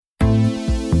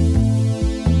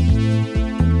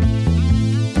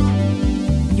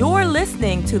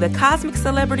listening to the Cosmic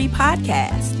Celebrity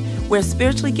Podcast, where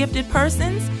spiritually gifted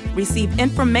persons receive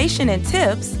information and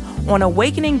tips on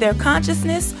awakening their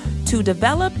consciousness to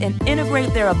develop and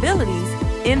integrate their abilities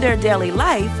in their daily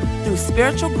life through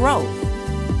spiritual growth.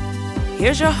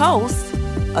 Here's your host,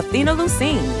 Athena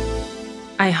Lucine.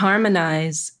 I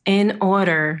harmonize in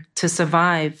order to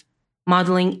survive,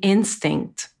 modeling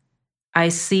instinct. I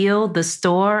seal the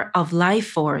store of life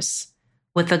force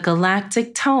with a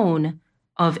galactic tone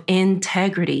of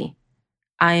integrity.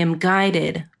 I am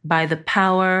guided by the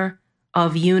power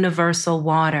of universal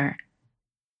water.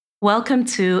 Welcome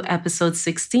to episode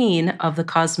 16 of the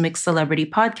Cosmic Celebrity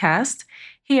Podcast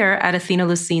here at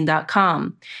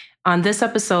athenalucine.com. On this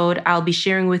episode, I'll be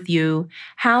sharing with you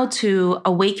how to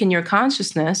awaken your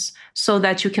consciousness so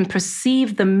that you can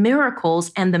perceive the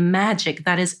miracles and the magic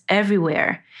that is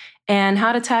everywhere, and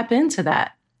how to tap into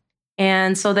that,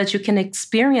 and so that you can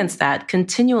experience that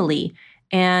continually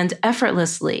and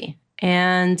effortlessly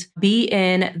and be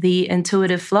in the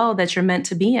intuitive flow that you're meant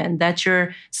to be in, that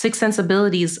your sixth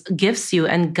sensibilities gifts you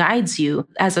and guides you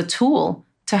as a tool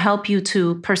to help you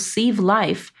to perceive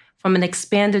life from an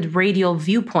expanded radial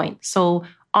viewpoint. So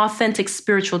authentic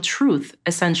spiritual truth,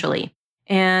 essentially.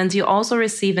 And you also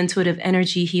receive intuitive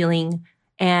energy healing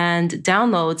and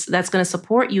downloads that's going to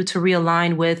support you to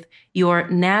realign with your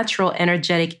natural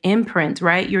energetic imprint,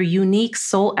 right? Your unique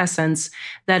soul essence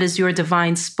that is your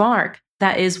divine spark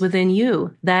that is within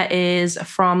you, that is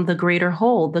from the greater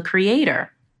whole, the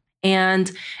creator. And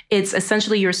it's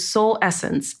essentially your soul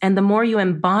essence. And the more you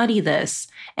embody this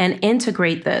and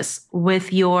integrate this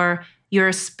with your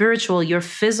spiritual, your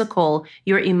physical,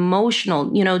 your emotional,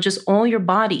 just all your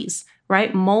bodies,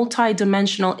 right?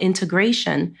 Multi-dimensional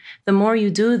integration. The more you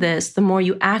do this, the more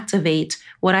you activate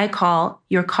what I call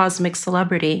your cosmic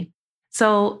celebrity.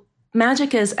 So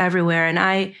magic is everywhere. And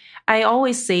I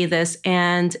always say this,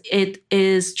 and it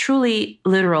is truly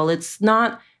literal. It's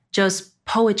not just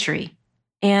poetry.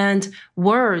 And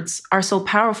words are so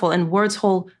powerful, and words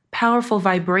hold powerful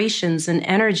vibrations and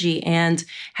energy, and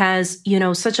has,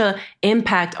 such an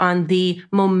impact on the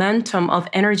momentum of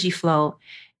energy flow.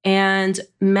 And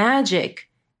magic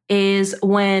is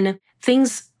when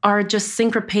things are just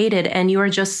syncopated and you are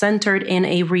just centered in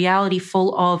a reality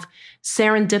full of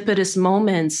serendipitous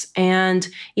moments. And,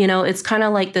 it's kind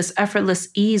of like this effortless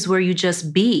ease where you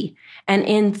just be.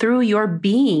 And through your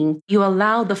being, you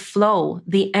allow the flow,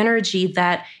 the energy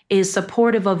that is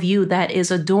supportive of you, that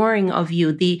is adoring of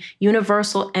you, the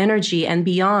universal energy and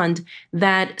beyond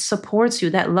that supports you,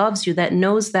 that loves you, that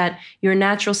knows that your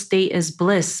natural state is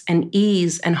bliss and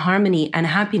ease and harmony and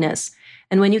happiness.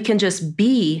 And when you can just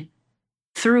be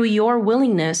through your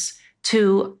willingness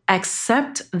to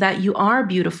accept that you are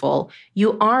beautiful,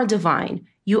 you are divine,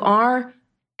 you are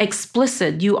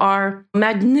explicit, you are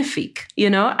magnifique,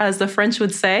 as the French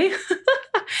would say.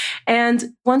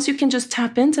 And once you can just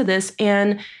tap into this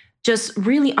and just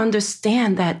really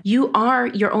understand that you are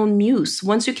your own muse,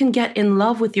 once you can get in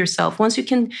love with yourself, once you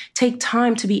can take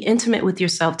time to be intimate with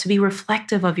yourself, to be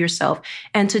reflective of yourself,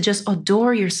 and to just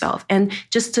adore yourself, and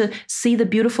just to see the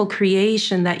beautiful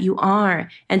creation that you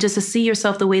are, and just to see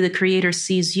yourself the way the Creator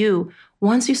sees you.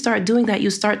 Once you start doing that,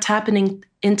 you start tapping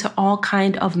into all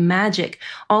kind of magic,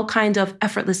 all kind of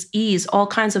effortless ease, all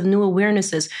kinds of new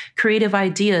awarenesses, creative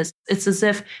ideas. It's as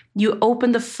if you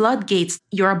open the floodgates,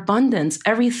 your abundance,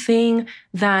 everything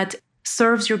that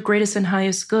serves your greatest and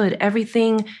highest good,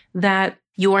 everything that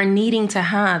you are needing to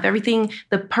have, everything,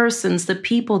 the persons, the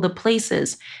people, the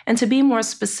places. And to be more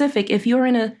specific, if you're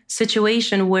in a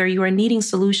situation where you are needing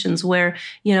solutions, where,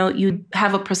 you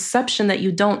have a perception that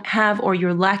you don't have, or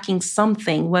you're lacking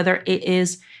something, whether it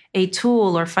is a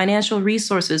tool or financial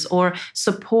resources or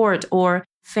support or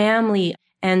family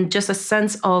and just a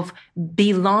sense of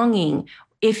belonging,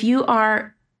 if you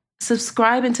are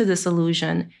subscribing to this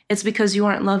illusion, it's because you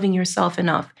aren't loving yourself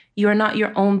enough. You are not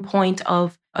your own point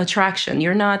of attraction.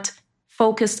 You're not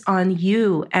focused on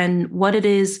you and what it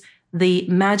is, the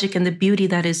magic and the beauty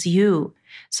that is you.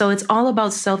 So it's all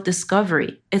about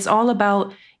self-discovery. It's all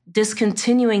about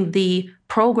discontinuing the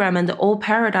program and the old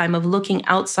paradigm of looking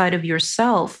outside of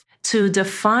yourself to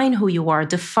define who you are,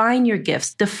 define your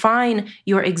gifts, define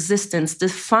your existence,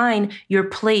 define your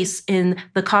place in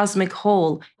the cosmic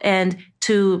whole, and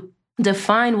to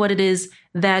define what it is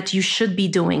that you should be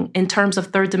doing in terms of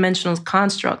third dimensional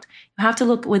construct. You have to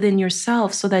look within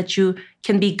yourself so that you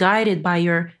can be guided by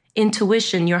your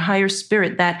intuition, your higher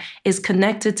spirit that is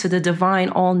connected to the divine,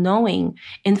 all-knowing,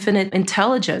 infinite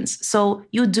intelligence. So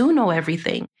you do know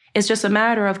everything. It's just a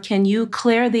matter of, can you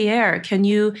clear the air? Can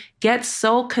you get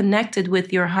so connected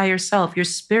with your higher self, your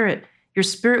spirit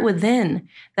within,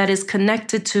 that is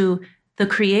connected to the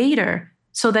creator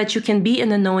so that you can be in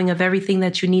the knowing of everything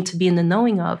that you need to be in the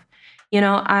knowing of.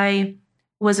 I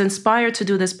was inspired to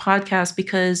do this podcast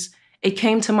because it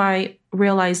came to my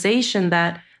realization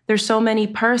that there's so many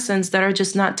persons that are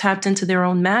just not tapped into their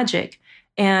own magic.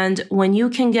 And when you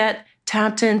can get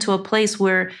tapped into a place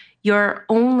where your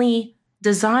only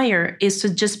desire is to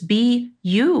just be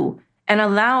you and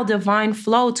allow divine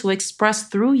flow to express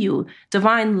through you,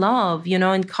 divine love,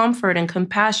 and comfort and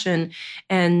compassion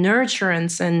and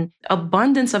nurturance and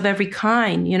abundance of every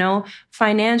kind,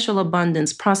 financial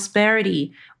abundance,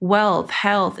 prosperity, wealth,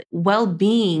 health,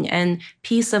 well-being, and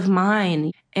peace of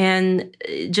mind, and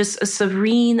just a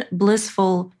serene,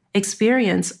 blissful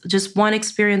experience, just one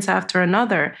experience after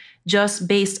another, just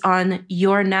based on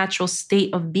your natural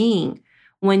state of being.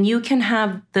 When you can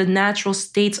have the natural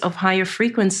states of higher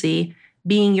frequency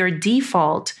being your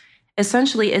default,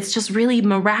 essentially, it's just really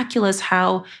miraculous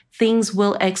how things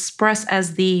will express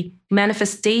as the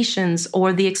manifestations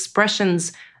or the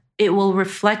expressions. It will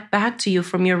reflect back to you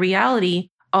from your reality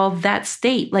of that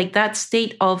state. Like that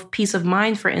state of peace of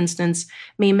mind, for instance,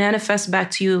 may manifest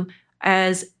back to you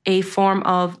as a form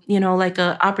of, like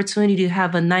an opportunity to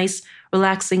have a nice,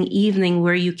 relaxing evening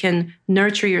where you can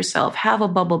nurture yourself, have a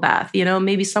bubble bath.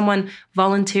 Maybe someone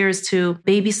volunteers to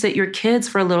babysit your kids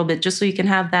for a little bit just so you can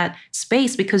have that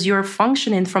space because you're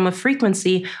functioning from a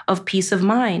frequency of peace of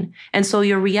mind. And so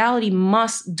your reality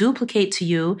must duplicate to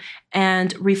you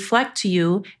and reflect to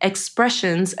you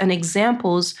expressions and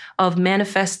examples of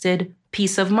manifested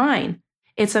peace of mind.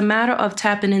 It's a matter of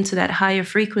tapping into that higher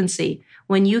frequency.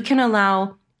 When you can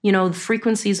allow the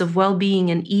frequencies of well-being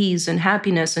and ease and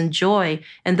happiness and joy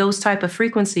and those type of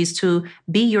frequencies to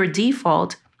be your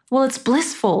default, well, it's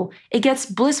blissful. It gets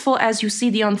blissful as you see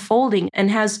the unfolding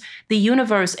and has the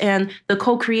universe and the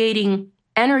co-creating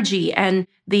energy and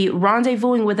the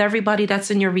rendezvousing with everybody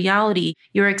that's in your reality,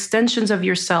 your extensions of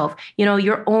yourself,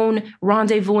 your own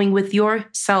rendezvousing with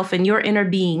yourself and your inner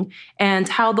being and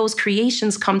how those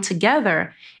creations come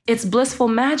together. It's blissful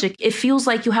magic. It feels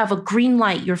like you have a green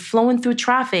light. You're flowing through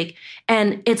traffic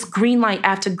and it's green light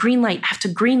after green light after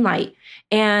green light.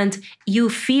 And you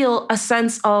feel a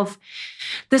sense of,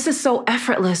 this is so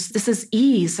effortless. This is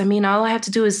ease. All I have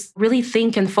to do is really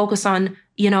think and focus on,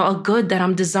 a good that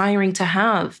I'm desiring to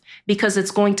have because it's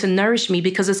going to nourish me,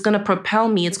 because it's going to propel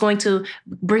me. It's going to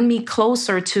bring me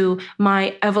closer to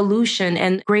my evolution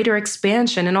and greater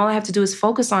expansion. And all I have to do is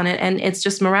focus on it. And it's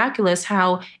just miraculous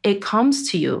how it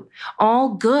comes to you. All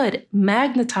good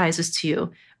magnetizes to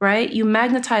you. Right? You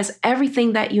magnetize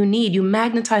everything that you need. You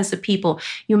magnetize the people.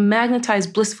 You magnetize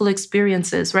blissful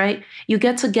experiences, right? You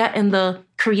get in the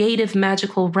creative,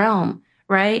 magical realm,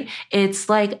 right? It's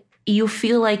like you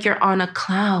feel like you're on a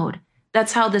cloud.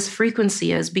 That's how this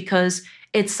frequency is because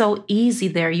it's so easy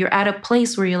there. You're at a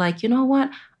place where you're like, you know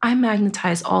what? I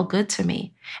magnetize all good to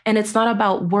me. And it's not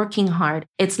about working hard.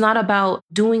 It's not about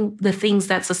doing the things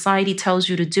that society tells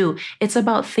you to do. It's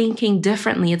about thinking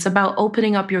differently. It's about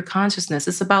opening up your consciousness.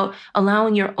 It's about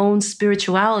allowing your own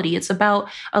spirituality. It's about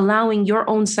allowing your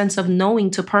own sense of knowing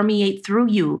to permeate through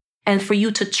you and for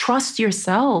you to trust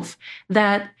yourself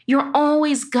that you're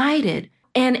always guided.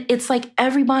 And it's like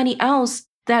everybody else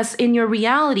that's in your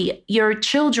reality, your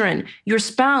children, your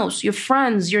spouse, your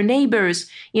friends, your neighbors,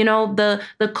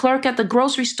 the clerk at the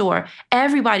grocery store,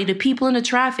 everybody, the people in the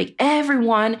traffic,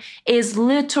 everyone is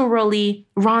literally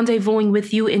rendezvousing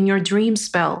with you in your dream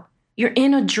spell. You're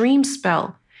in a dream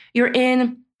spell. You're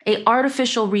in an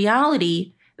artificial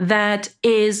reality that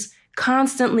is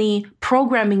constantly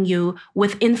programming you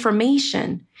with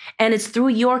information. And it's through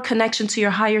your connection to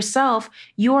your higher self,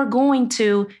 you're going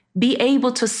to be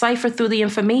able to cipher through the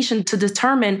information to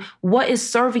determine what is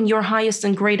serving your highest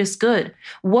and greatest good,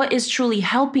 what is truly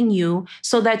helping you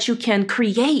so that you can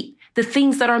create the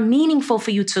things that are meaningful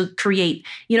for you to create,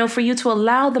 for you to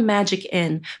allow the magic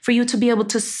in, for you to be able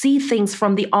to see things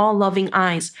from the all-loving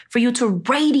eyes, for you to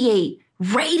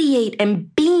radiate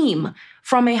and beam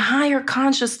from a higher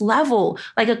conscious level,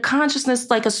 like a consciousness,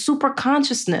 like a super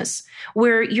consciousness,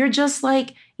 where you're just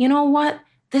like, you know what?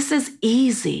 This is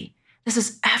easy. This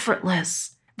is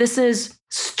effortless. This is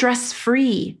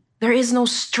stress-free. There is no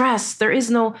stress. There is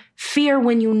no fear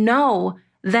when you know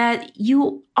that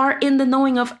you are in the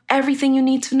knowing of everything you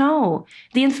need to know,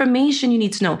 the information you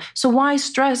need to know. So why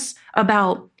stress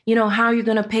about, how you're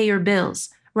going to pay your bills?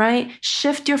 Right?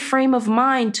 Shift your frame of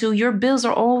mind to your bills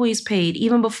are always paid,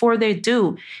 even before they're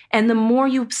due. And the more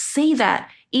you say that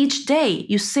each day,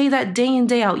 you say that day in,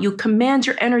 day out, you command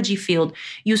your energy field,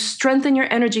 you strengthen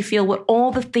your energy field with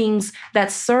all the things that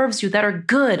serves you, that are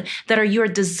good, that are you're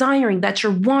desiring, that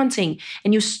you're wanting.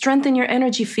 And you strengthen your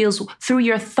energy fields through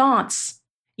your thoughts.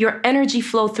 Your energy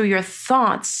flow through your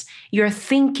thoughts, your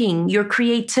thinking, your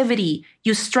creativity.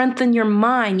 You strengthen your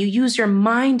mind. You use your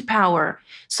mind power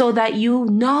so that you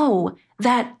know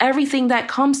that everything that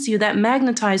comes to you, that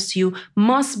magnetizes to you,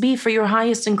 must be for your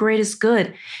highest and greatest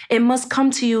good. It must come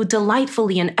to you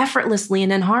delightfully and effortlessly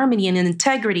and in harmony and in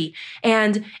integrity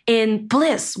and in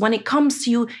bliss. When it comes to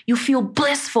you, you feel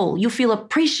blissful. You feel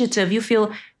appreciative. You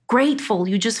feel grateful.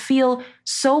 You just feel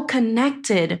so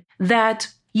connected that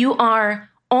you are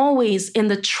always in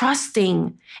the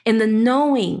trusting, in the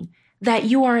knowing that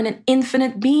you are an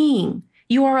infinite being.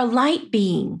 You are a light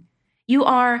being. You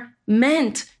are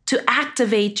meant to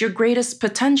activate your greatest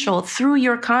potential through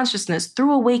your consciousness,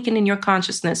 through awakening your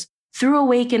consciousness, through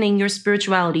awakening your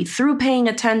spirituality, through paying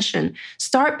attention.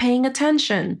 Start paying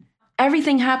attention.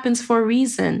 Everything happens for a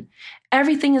reason.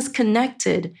 Everything is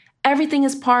connected. Everything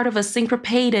is part of a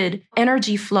syncopated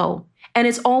energy flow. And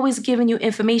it's always giving you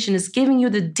information. It's giving you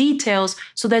the details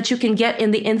so that you can get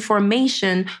in the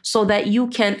information so that you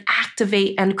can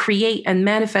activate and create and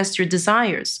manifest your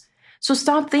desires. So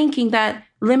stop thinking that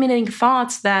limiting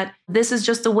thoughts that this is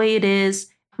just the way it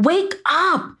is. Wake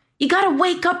up. You got to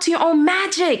wake up to your own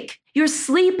magic. You're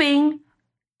sleeping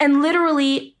and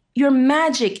literally your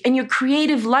magic and your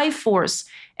creative life force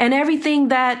and everything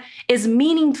that is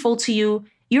meaningful to you,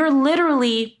 you're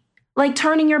literally like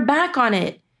turning your back on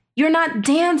it. You're not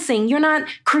dancing. You're not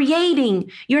creating.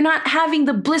 You're not having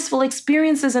the blissful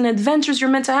experiences and adventures you're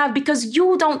meant to have because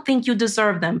you don't think you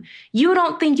deserve them. You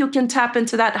don't think you can tap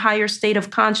into that higher state of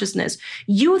consciousness.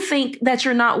 You think that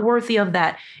you're not worthy of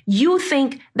that. You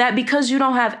think that because you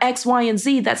don't have X, Y, and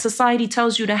Z that society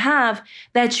tells you to have,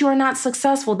 that you are not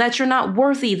successful, that you're not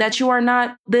worthy, that you are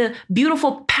not the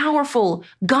beautiful, powerful,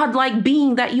 godlike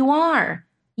being that you are.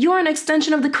 You're an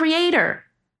extension of the Creator.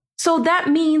 So that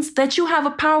means that you have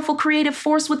a powerful creative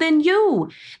force within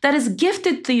you that is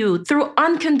gifted to you through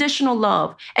unconditional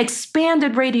love,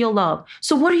 expanded radial love.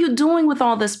 So what are you doing with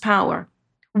all this power?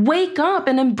 Wake up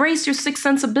and embrace your six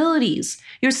sensibilities.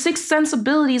 Your six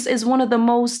sensibilities is one of the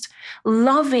most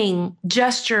loving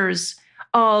gestures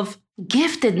of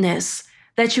giftedness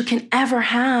that you can ever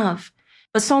have.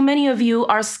 But so many of you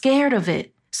are scared of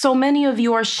it. So many of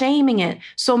you are shaming it.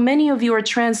 So many of you are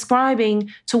transcribing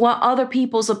to what other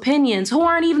people's opinions, who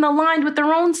aren't even aligned with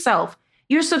their own self.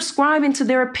 You're subscribing to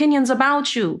their opinions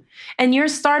about you. And you're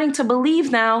starting to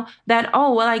believe now that,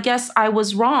 oh, well, I guess I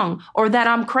was wrong, or that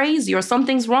I'm crazy, or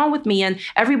something's wrong with me, and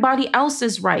everybody else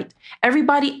is right.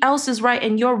 Everybody else is right,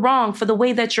 and you're wrong for the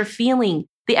way that you're feeling,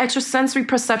 the extrasensory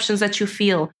perceptions that you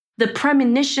feel, the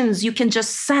premonitions you can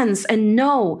just sense and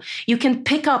know. You can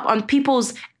pick up on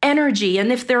people's energy.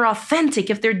 And if they're authentic,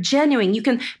 if they're genuine, you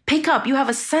can pick up. You have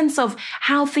a sense of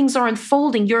how things are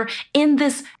unfolding. You're in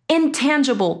this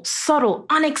intangible, subtle,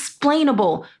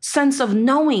 unexplainable sense of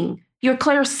knowing. Your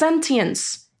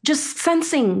clairsentience, just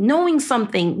sensing, knowing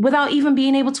something without even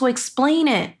being able to explain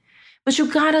it. But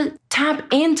you gotta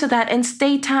tap into that and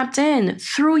stay tapped in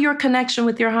through your connection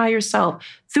with your higher self,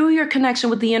 through your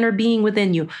connection with the inner being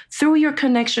within you, through your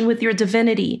connection with your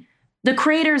divinity. The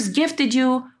Creator's gifted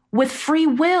you with free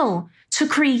will to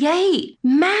create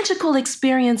magical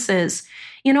experiences,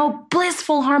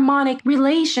 blissful harmonic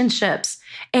relationships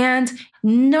and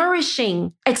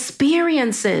nourishing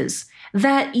experiences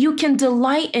that you can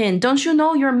delight in. Don't you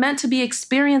know you're meant to be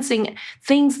experiencing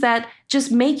things that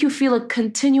just make you feel a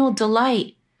continual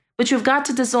delight? But you've got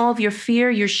to dissolve your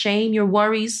fear, your shame, your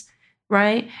worries,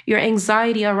 right? Your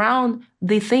anxiety around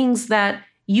the things that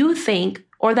you think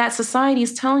or that society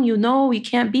is telling you, no, you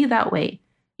can't be that way.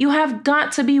 You have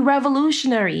got to be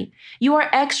revolutionary. You are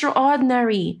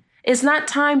extraordinary. It's not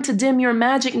time to dim your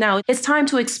magic now. It's time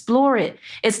to explore it.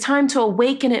 It's time to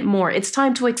awaken it more. It's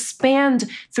time to expand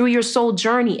through your soul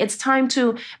journey. It's time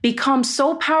to become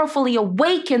so powerfully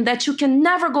awakened that you can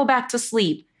never go back to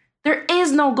sleep. There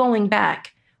is no going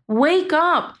back. Wake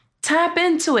up. Tap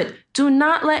into it. Do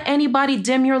not let anybody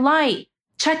dim your light.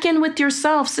 Check in with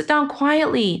yourself. Sit down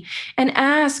quietly and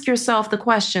ask yourself the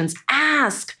questions.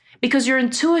 Ask. Because your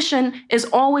intuition is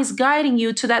always guiding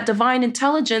you to that divine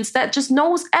intelligence that just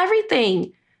knows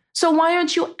everything. So why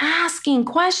aren't you asking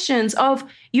questions of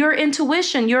your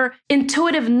intuition, your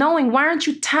intuitive knowing? Why aren't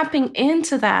you tapping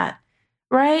into that,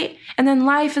 right? And then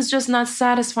life is just not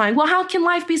satisfying. Well, how can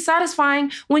life be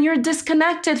satisfying when you're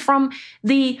disconnected from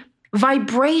the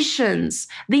vibrations,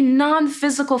 the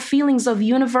non-physical feelings of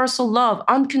universal love,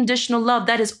 unconditional love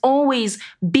that is always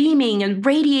beaming and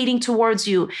radiating towards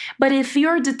you? But if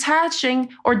you're detaching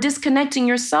or disconnecting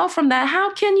yourself from that,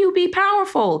 how can you be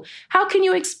powerful? How can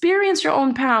you experience your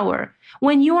own power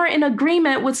when you are in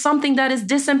agreement with something that is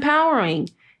disempowering?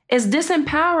 It's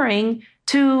disempowering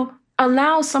to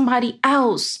Allow somebody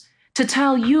else to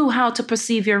tell you how to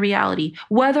perceive your reality,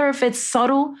 whether if it's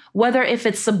subtle, whether if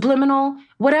it's subliminal,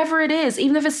 whatever it is,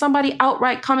 even if it's somebody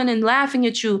outright coming and laughing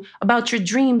at you about your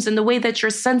dreams and the way that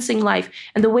you're sensing life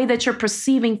and the way that you're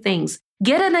perceiving things.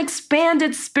 Get an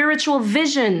expanded spiritual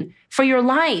vision for your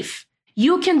life.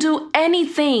 You can do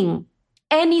anything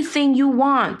you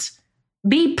want.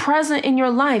 Be present in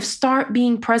your life. Start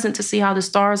being present to see how the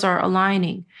stars are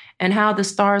aligning and how the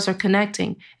stars are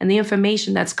connecting and the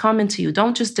information that's coming to you.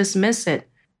 Don't just dismiss it.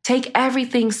 Take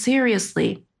everything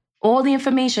seriously. All the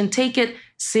information, take it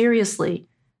seriously.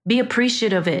 Be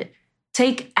appreciative of it.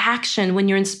 Take action when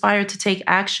you're inspired to take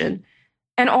action.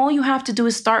 And all you have to do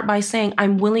is start by saying,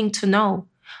 I'm willing to know.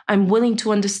 I'm willing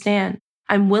to understand.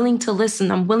 I'm willing to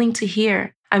listen. I'm willing to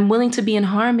hear. I'm willing to be in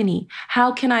harmony.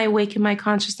 How can I awaken my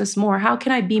consciousness more? How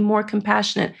can I be more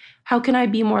compassionate? How can I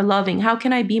be more loving? How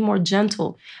can I be more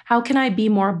gentle? How can I be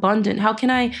more abundant? How can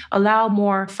I allow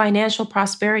more financial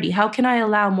prosperity? How can I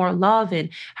allow more love? And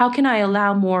how can I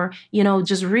allow more,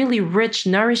 just really rich,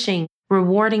 nourishing,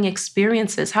 rewarding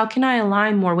experiences? How can I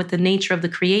align more with the nature of the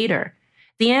Creator?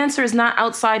 The answer is not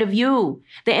outside of you.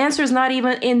 The answer is not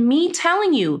even in me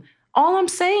telling you. All I'm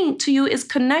saying to you is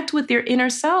connect with your inner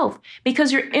self,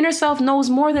 because your inner self knows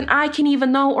more than I can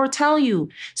even know or tell you.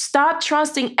 Stop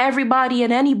trusting everybody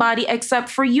and anybody except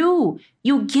for you.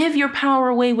 You give your power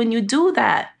away when you do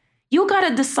that. You got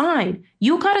to decide.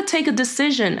 You got to take a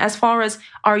decision as far as,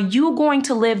 are you going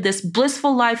to live this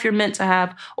blissful life you're meant to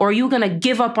have, or are you going to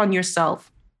give up on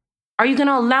yourself? Are you going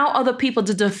to allow other people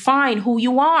to define who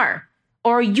you are?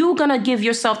 Or are you going to give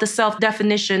yourself the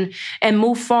self-definition and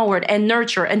move forward and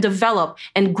nurture and develop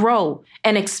and grow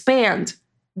and expand?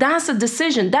 That's a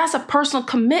decision. That's a personal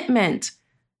commitment.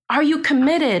 Are you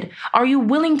committed? Are you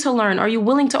willing to learn? Are you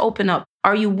willing to open up?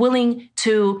 Are you willing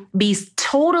to be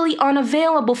totally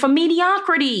unavailable for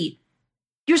mediocrity?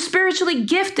 You're spiritually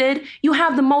gifted. You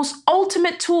have the most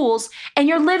ultimate tools, and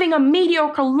you're living a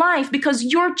mediocre life because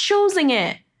you're choosing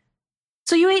it.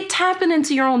 So you ain't tapping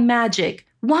into your own magic.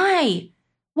 Why?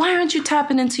 Why aren't you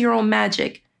tapping into your own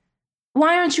magic?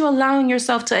 Why aren't you allowing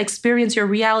yourself to experience your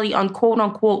reality on quote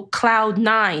unquote cloud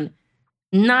 9,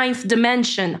 ninth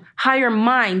dimension, higher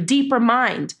mind, deeper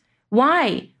mind?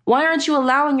 Why? Why aren't you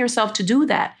allowing yourself to do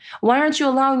that? Why aren't you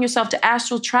allowing yourself to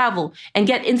astral travel and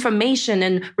get information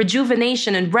and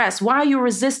rejuvenation and rest? Why are you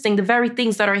resisting the very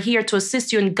things that are here to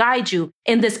assist you and guide you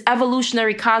in this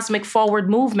evolutionary cosmic forward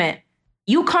movement?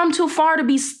 You come too far to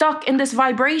be stuck in this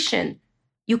vibration.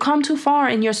 You come too far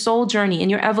in your soul journey, in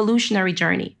your evolutionary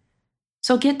journey.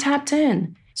 So get tapped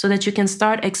in so that you can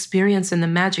start experiencing the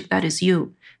magic that is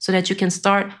you, so that you can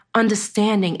start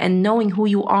understanding and knowing who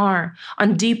you are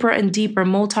on deeper and deeper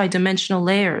multidimensional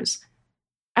layers.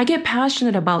 I get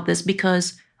passionate about this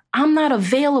because I'm not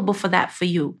available for that for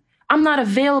you. I'm not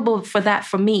available for that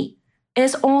for me.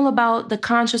 It's all about the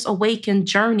conscious awakened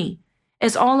journey.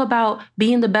 It's all about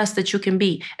being the best that you can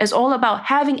be. It's all about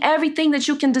having everything that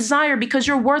you can desire because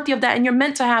you're worthy of that and you're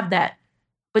meant to have that.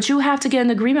 But you have to get in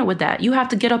agreement with that. You have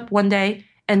to get up one day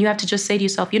and you have to just say to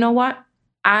yourself, you know what?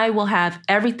 I will have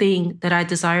everything that I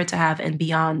desire to have and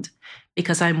beyond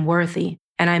because I'm worthy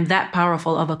and I'm that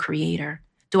powerful of a creator.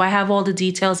 Do I have all the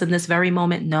details in this very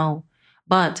moment? No.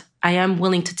 But I am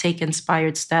willing to take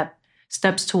inspired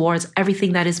steps towards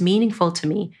everything that is meaningful to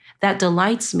me, that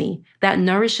delights me, that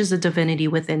nourishes the divinity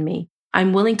within me.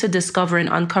 I'm willing to discover and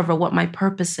uncover what my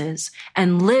purpose is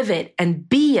and live it and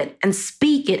be it and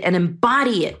speak it and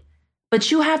embody it. But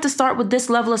you have to start with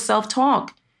this level of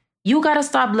self-talk. You got to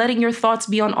stop letting your thoughts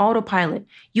be on autopilot.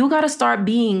 You got to start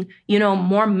being,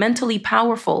 more mentally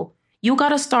powerful. You got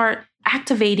to start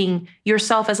activating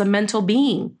yourself as a mental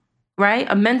being, right?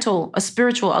 A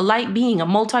spiritual, a light being, a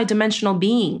multidimensional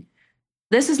being.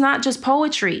 This is not just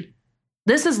poetry.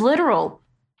 This is literal.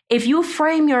 If you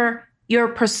frame your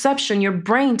perception, your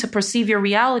brain to perceive your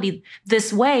reality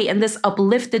this way, in this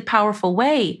uplifted, powerful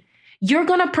way, you're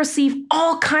going to perceive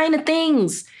all kinds of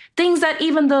things that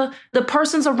even the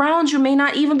persons around you may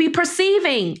not even be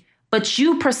perceiving, but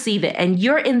you perceive it. And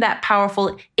you're in that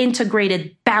powerful,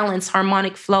 integrated, balanced,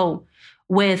 harmonic flow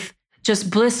with just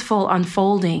blissful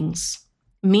unfoldings,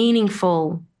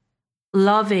 meaningful,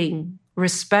 loving,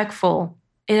 respectful.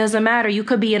 It doesn't matter. You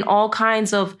could be in all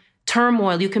kinds of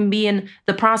turmoil. You can be in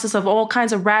the process of all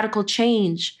kinds of radical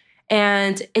change.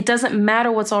 And it doesn't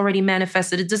matter what's already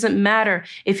manifested. It doesn't matter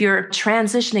if you're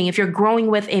transitioning, if you're growing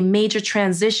with a major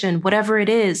transition, whatever it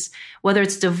is, whether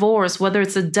it's divorce, whether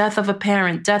it's the death of a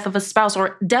parent, death of a spouse,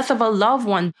 or death of a loved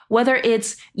one, whether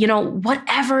it's,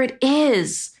 whatever it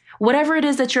is, whatever it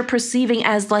is that you're perceiving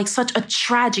as like such a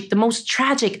tragic, the most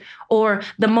tragic or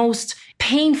the most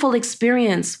painful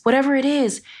experience, whatever it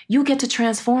is, you get to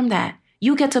transform that.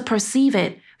 You get to perceive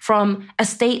it from a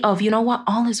state of, you know what,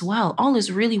 all is well, all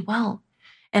is really well.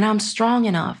 And I'm strong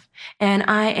enough. And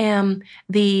I am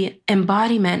the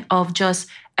embodiment of just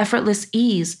effortless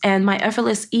ease. And my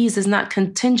effortless ease is not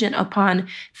contingent upon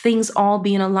things all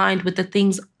being aligned with the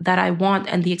things that I want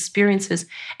and the experiences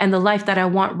and the life that I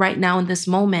want right now in this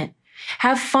moment.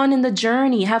 Have fun in the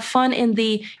journey. Have fun in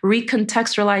the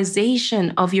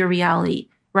recontextualization of your reality,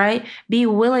 right? Be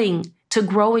willing to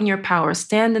grow in your power,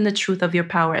 stand in the truth of your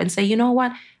power and say, you know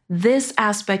what? This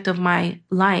aspect of my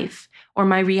life or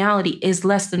my reality is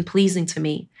less than pleasing to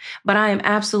me. But I am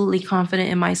absolutely confident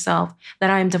in myself that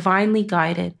I am divinely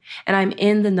guided and I'm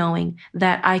in the knowing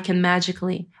that I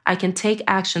can take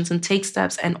actions and take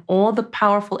steps, and all the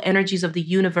powerful energies of the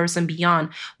universe and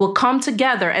beyond will come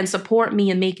together and support me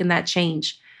in making that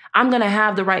change. I'm going to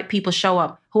have the right people show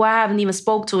up who I haven't even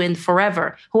spoke to in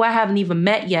forever, who I haven't even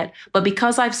met yet. But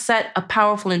because I've set a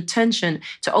powerful intention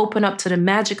to open up to the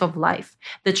magic of life,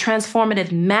 the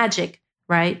transformative magic,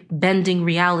 right? Bending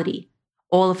reality.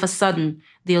 All of a sudden,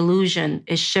 the illusion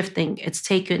is shifting. It's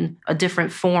taken a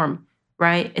different form,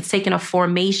 right? It's taken a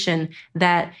formation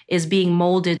that is being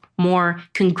molded more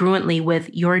congruently with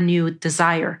your new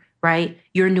desire, right?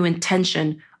 Your new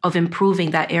intention of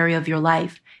improving that area of your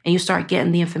life. And you start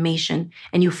getting the information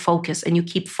and you focus and you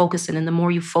keep focusing. And the more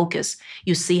you focus,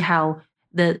 you see how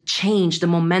the change, the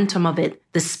momentum of it,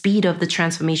 the speed of the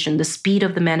transformation, the speed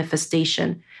of the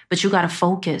manifestation. But you got to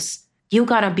focus. You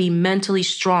got to be mentally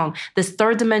strong. This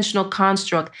third dimensional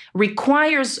construct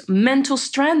requires mental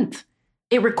strength.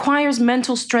 It requires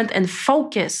mental strength and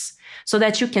focus so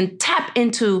that you can tap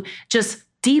into just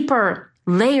deeper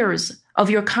layers of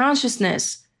your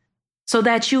consciousness so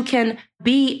that you can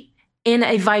be in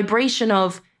a vibration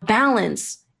of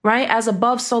balance, right? As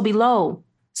above, so below,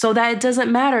 so that it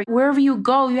doesn't matter. Wherever you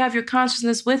go, you have your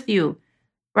consciousness with you,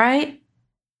 right?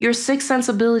 Your sixth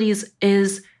sensibilities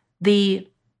is the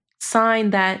sign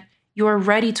that you're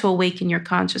ready to awaken your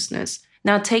consciousness.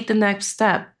 Now take the next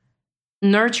step.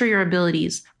 Nurture your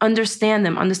abilities, understand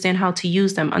them, understand how to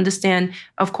use them, understand,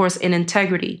 of course, in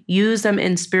integrity. Use them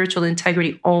in spiritual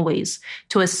integrity always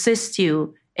to assist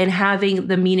you in having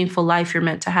the meaningful life you're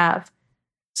meant to have.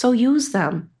 So use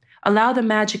them. Allow the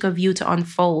magic of you to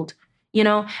unfold. You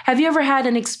know, have you ever had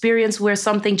an experience where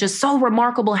something just so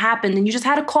remarkable happened and you just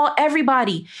had to call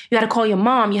everybody? You had to call your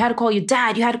mom, you had to call your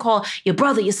dad, you had to call your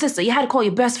brother, your sister, you had to call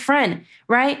your best friend,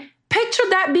 right? Picture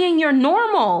that being your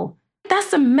normal.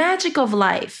 That's the magic of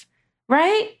life,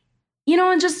 right? You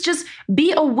know, and just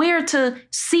be aware to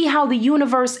see how the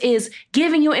universe is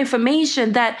giving you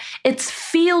information that it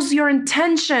feels your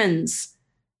intentions,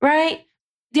 right?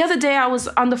 The other day I was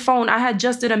on the phone. I had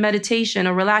just did a meditation,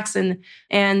 a relaxing,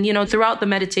 and, you know, throughout the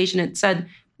meditation, it said,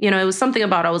 you know, it was something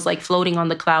about I was like floating on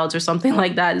the clouds or something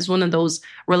like that. It's one of those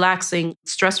relaxing,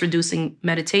 stress-reducing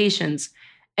meditations.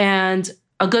 And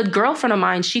a good girlfriend of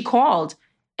mine, she called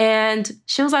and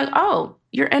she was like, oh,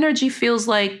 your energy feels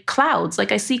like clouds.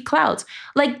 Like I see clouds.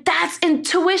 Like that's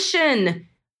intuition.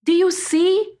 Do you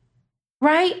see?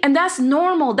 Right? And that's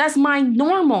normal. That's my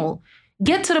normal.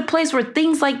 Get to the place where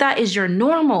things like that is your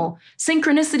normal.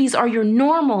 Synchronicities are your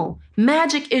normal.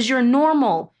 Magic is your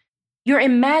normal. Your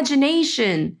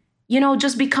imagination, you know,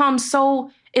 just becomes so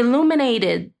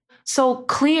illuminated, so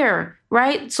clear,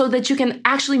 right? So that you can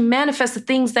actually manifest the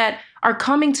things that are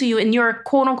coming to you in your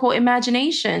quote unquote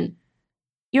imagination.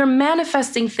 You're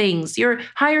manifesting things. Your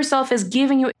higher self is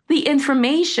giving you the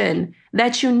information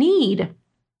that you need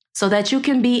so that you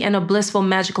can be in a blissful,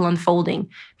 magical unfolding,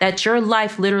 that your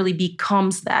life literally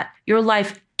becomes that. Your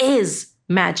life is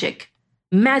magic.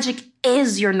 Magic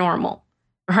is your normal,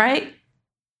 right?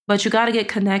 But you got to get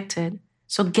connected.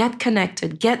 So get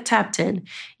connected, get tapped in.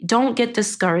 Don't get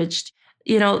discouraged.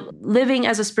 You know, living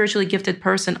as a spiritually gifted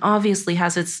person obviously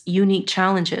has its unique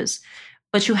challenges,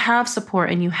 but you have support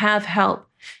and you have help.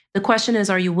 The question is,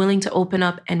 are you willing to open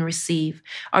up and receive?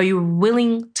 Are you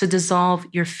willing to dissolve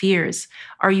your fears?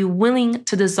 Are you willing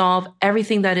to dissolve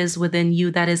everything that is within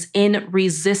you that is in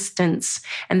resistance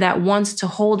and that wants to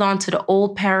hold on to the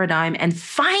old paradigm and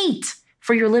fight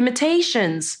for your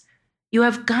limitations? You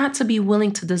have got to be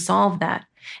willing to dissolve that.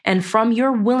 And from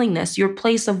your willingness, your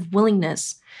place of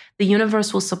willingness, the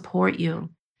universe will support you.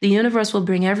 The universe will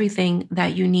bring everything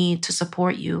that you need to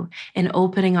support you in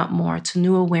opening up more to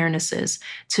new awarenesses,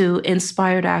 to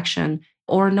inspired action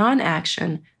or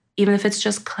non-action, even if it's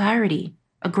just clarity,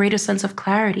 a greater sense of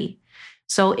clarity.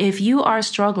 So if you are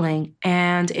struggling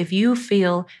and if you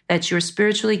feel that you're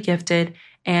spiritually gifted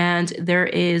and there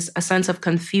is a sense of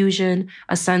confusion,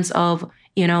 a sense of,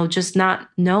 just not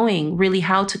knowing really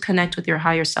how to connect with your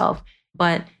higher self.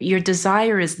 But your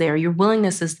desire is there. Your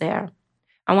willingness is there.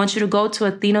 I want you to go to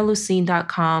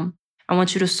athenalucine.com. I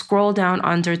want you to scroll down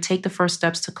under Take the First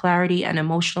Steps to Clarity and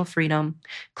Emotional Freedom.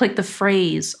 Click the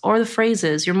phrase or the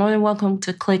phrases. You're more than welcome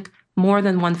to click more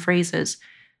than one phrases.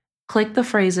 Click the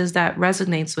phrases that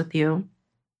resonates with you.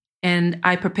 And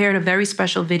I prepared a very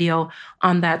special video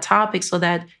on that topic so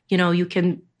that, you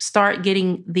can start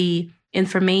getting the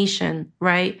information,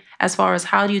 right? As far as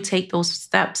how do you take those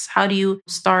steps? How do you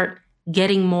start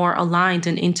getting more aligned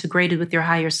and integrated with your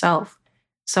higher self?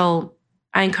 So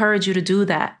I encourage you to do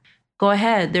that. Go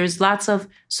ahead. There's lots of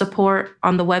support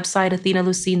on the website.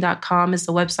 athenalucine.com is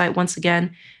the website. Once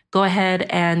again, go ahead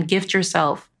and gift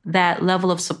yourself that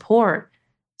level of support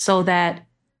so that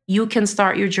you can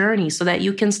start your journey, so that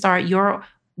you can start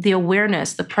the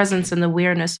awareness, the presence and the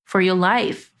awareness for your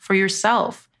life, for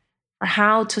yourself, for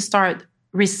how to start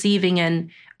receiving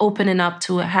and opening up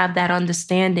to have that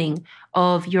understanding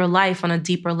of your life on a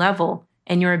deeper level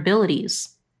and your abilities.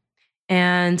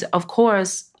 And of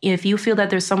course, if you feel that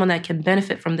there's someone that can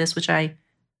benefit from this, which I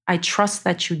trust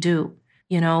that you do,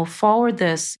 forward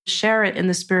this, share it in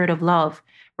the spirit of love,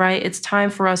 right? It's time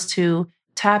for us to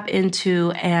tap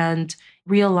into and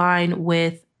realign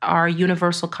with our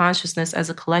universal consciousness as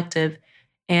a collective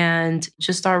and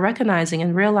just start recognizing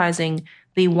and realizing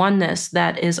the oneness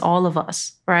that is all of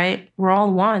us, right? We're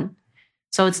all one.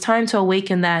 So it's time to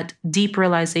awaken that deep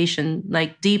realization,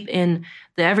 like deep in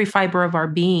every fiber of our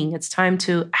being. It's time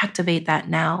to activate that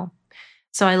now.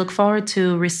 So I look forward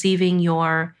to receiving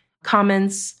your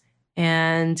comments,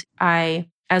 and I,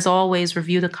 as always,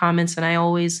 review the comments, and I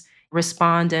always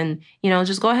respond. And,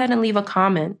 just go ahead and leave a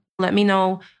comment. Let me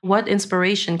know what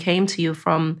inspiration came to you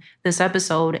from this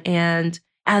episode. And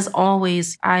as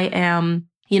always, I am,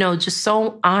 just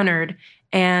so honored,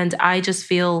 and I just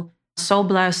feel so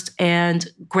blessed and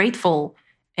grateful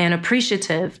and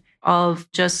appreciative of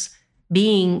just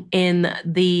being in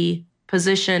the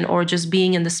position or just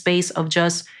being in the space of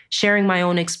just sharing my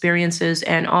own experiences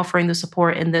and offering the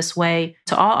support in this way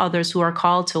to all others who are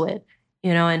called to it,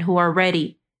 and who are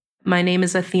ready. My name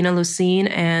is Athena Lucine,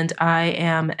 and I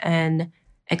am an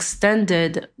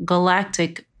extended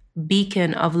galactic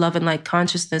beacon of love and light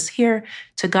consciousness here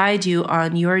to guide you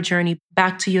on your journey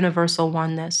back to universal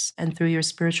oneness and through your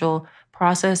spiritual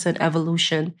process and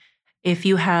evolution. If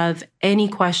you have any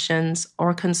questions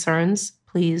or concerns,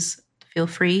 please feel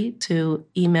free to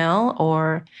email,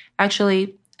 or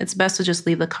actually, it's best to just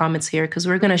leave the comments here because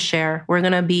we're going to share. We're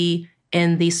going to be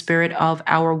in the spirit of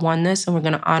our oneness, and we're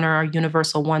going to honor our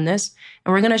universal oneness,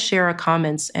 and we're going to share our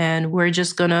comments, and we're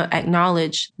just going to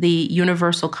acknowledge the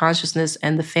universal consciousness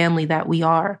and the family that we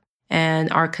are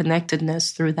and our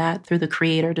connectedness through that, through the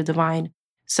Creator, the divine.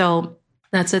 So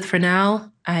that's it for now.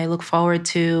 I look forward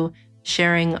to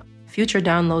sharing future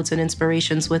downloads and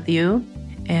inspirations with you,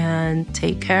 and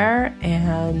take care.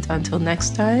 And until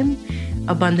next time,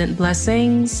 abundant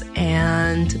blessings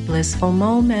and blissful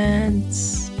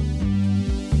moments.